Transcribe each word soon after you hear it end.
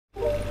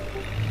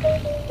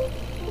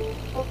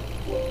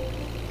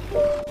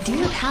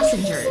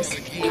passengers,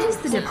 it is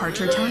the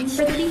departure time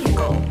for the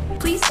vehicle.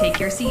 Please take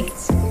your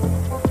seats.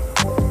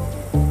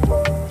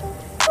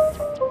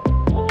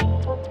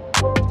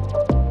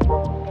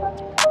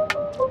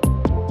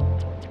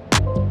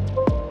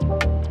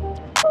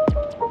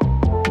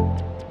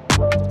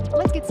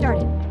 Let's get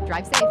started.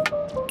 Drive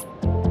safe.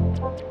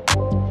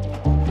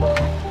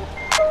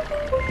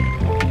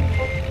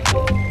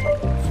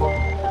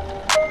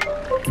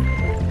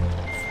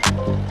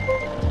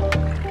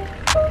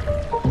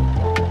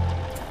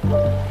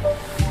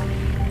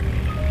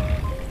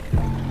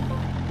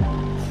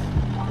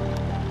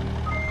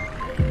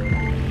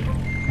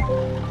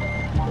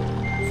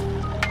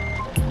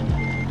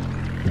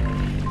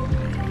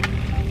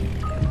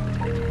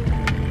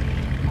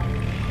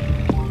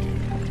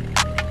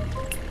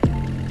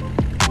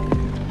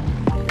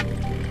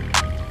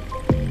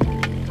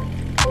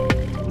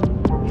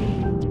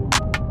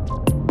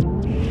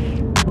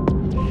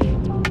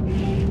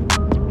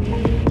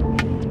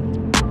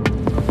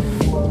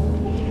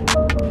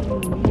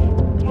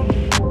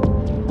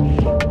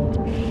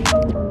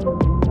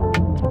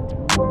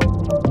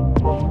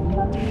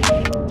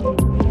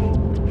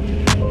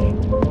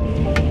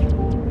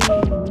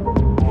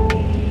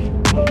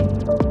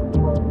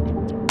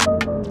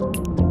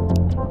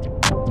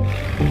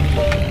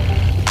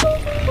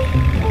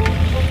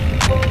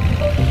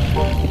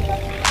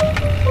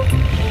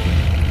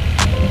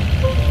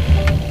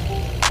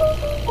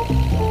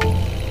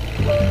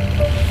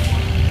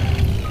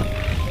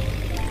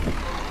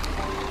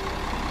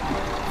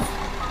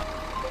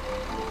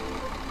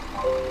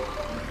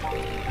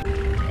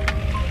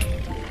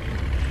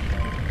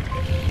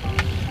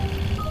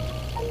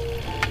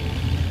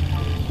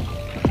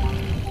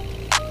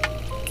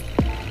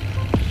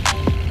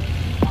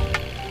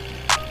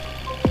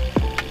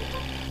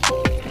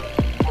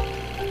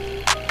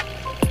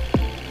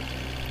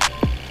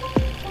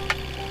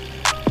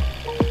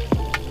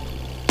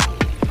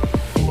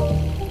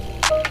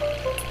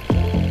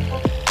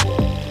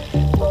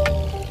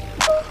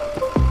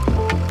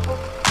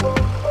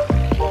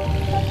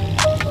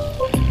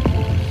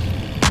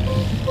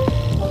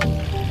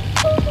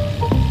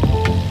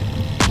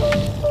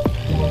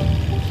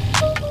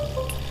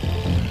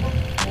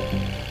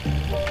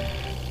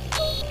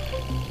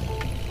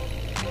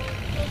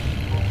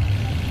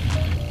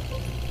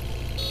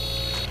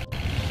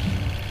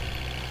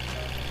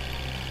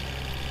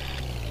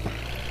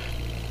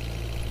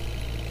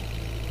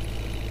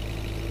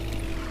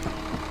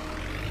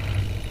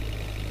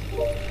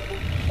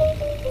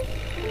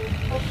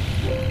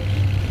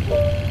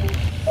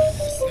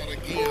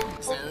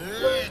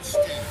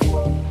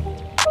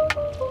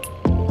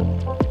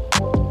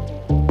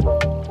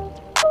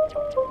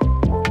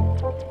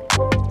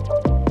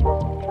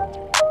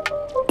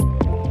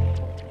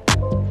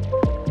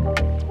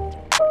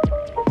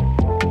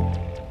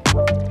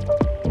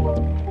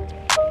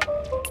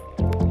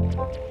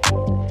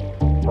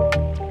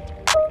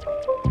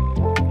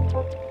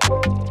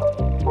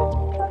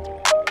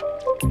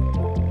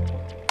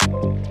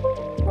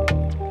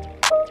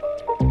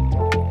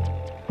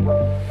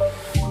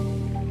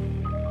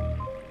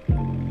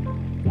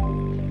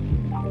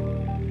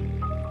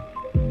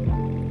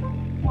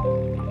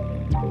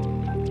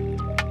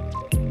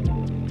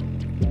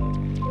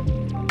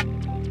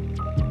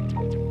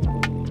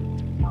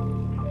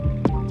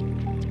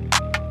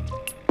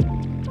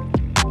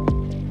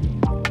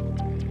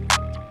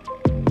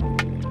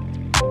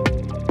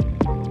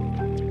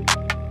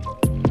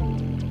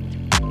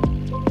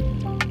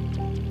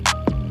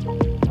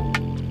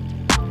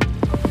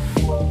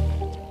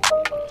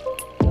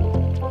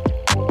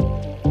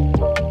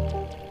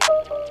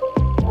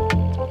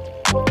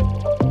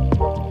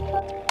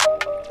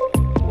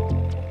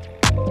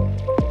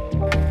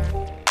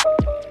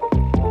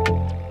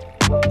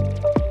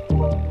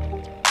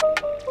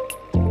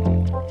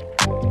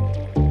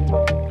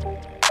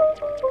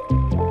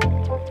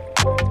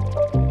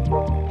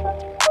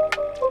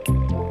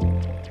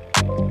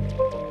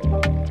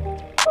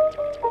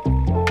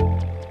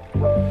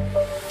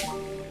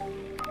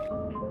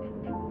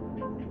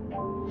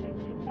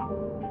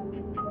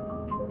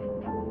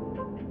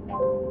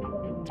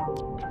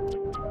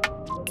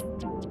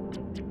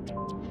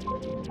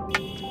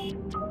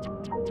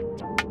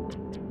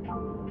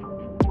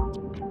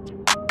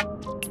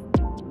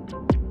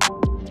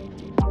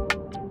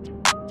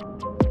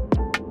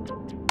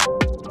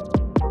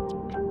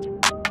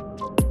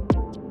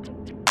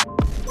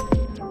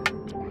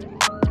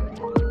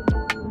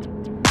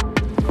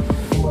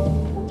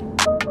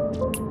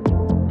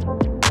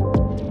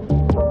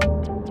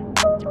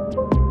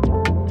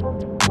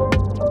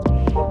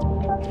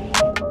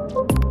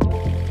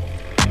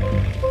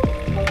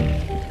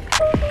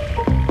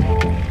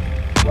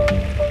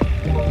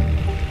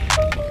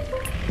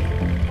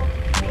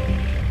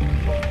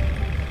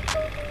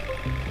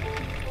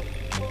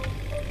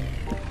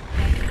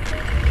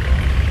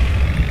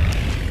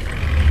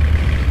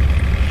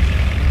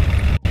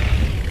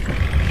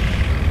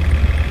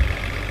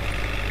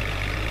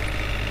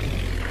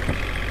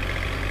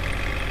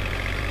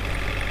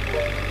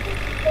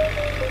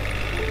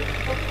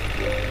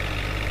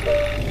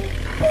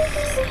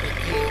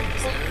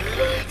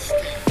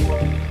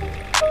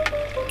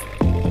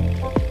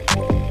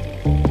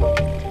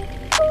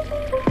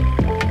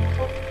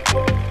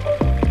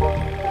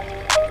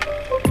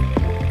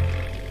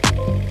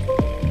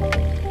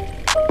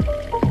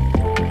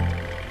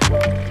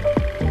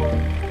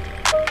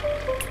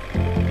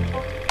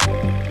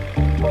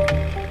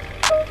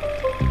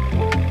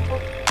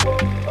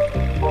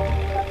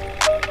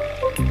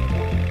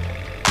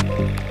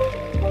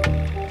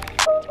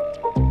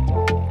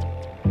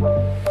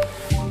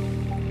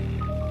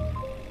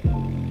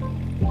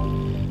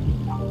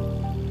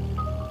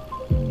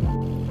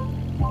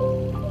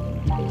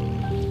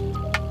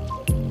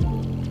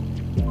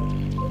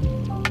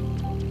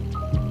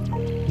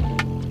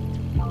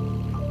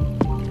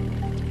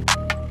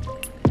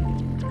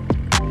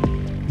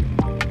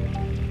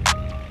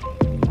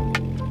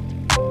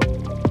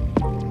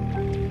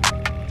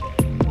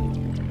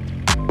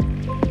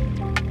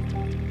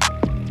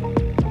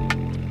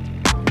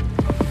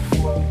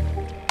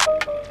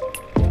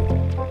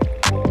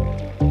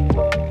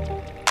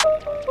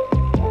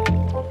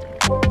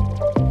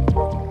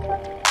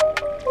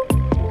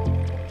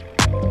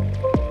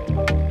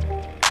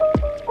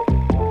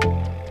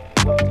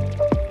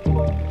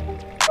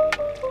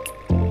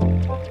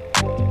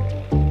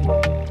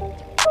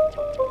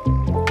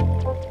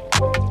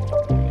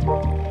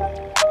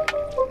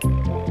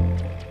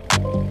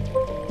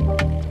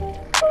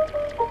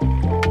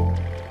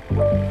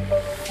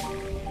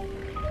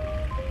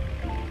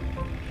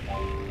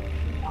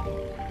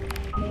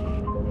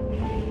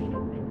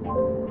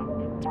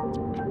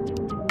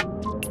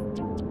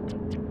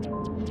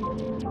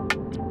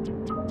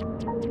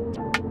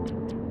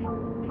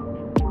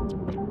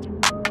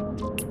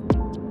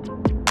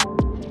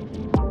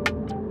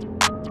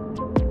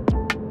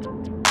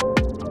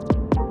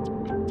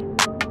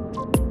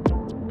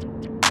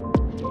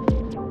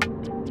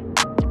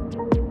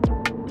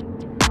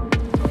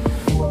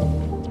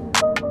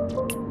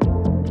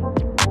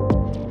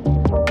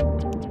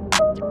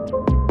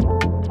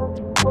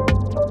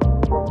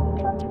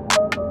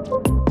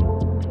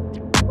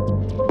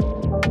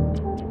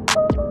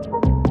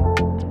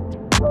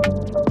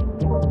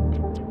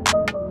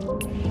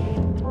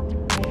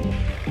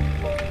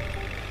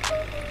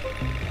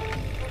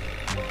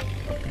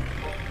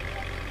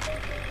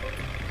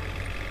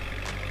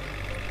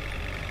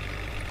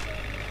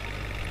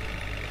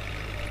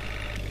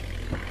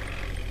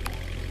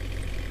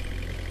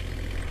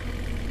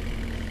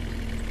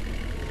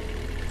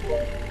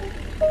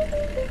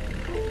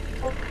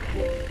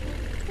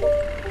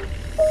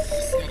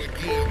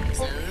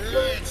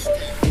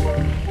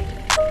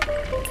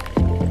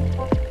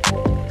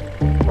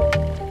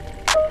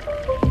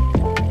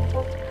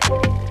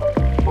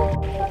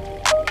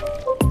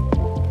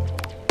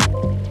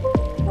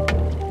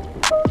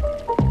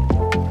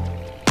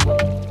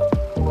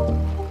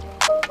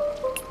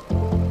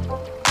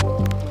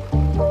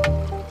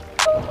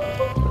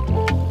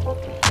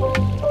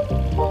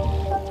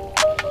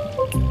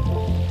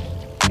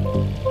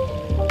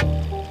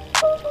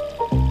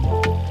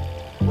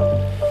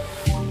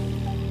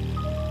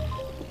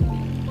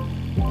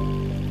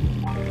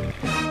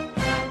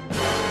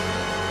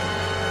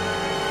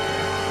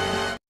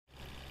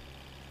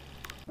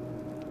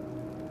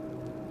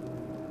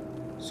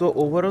 So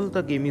overall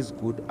the game is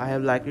good. I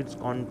have liked its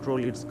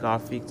control, its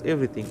graphics,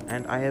 everything,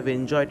 and I have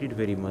enjoyed it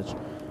very much.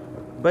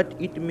 But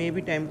it may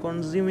be time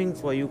consuming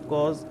for you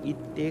cause it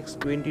takes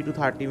 20 to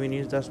 30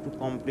 minutes just to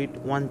complete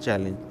one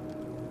challenge.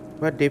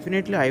 But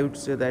definitely I would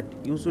say that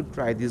you should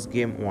try this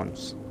game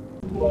once.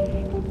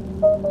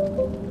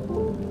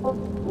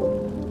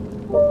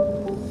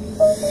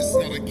 It's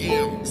not a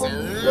game, it's a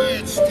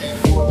rich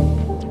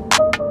game.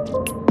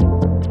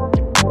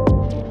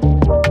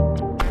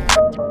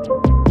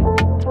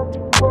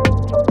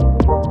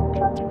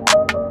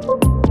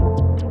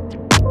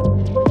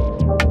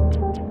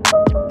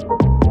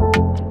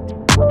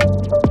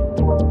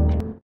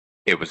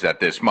 It was at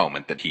this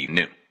moment that he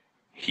knew.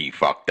 He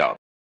fucked up.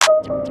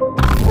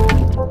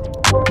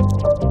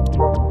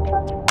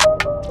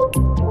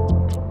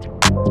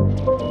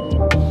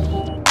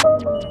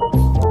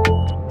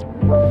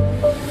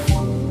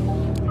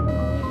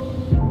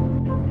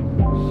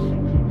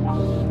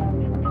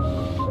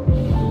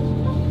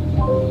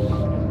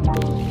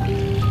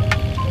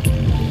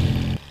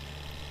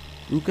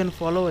 You can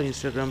follow our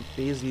Instagram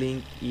page,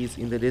 link is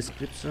in the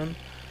description.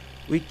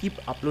 We keep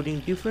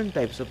uploading different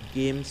types of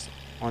games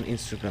on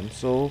Instagram,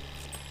 so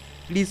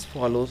please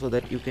follow so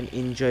that you can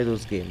enjoy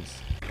those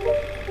games.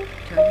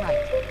 Turn right.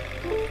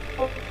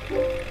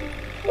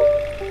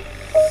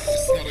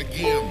 It's not a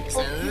game, it's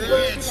a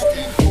rich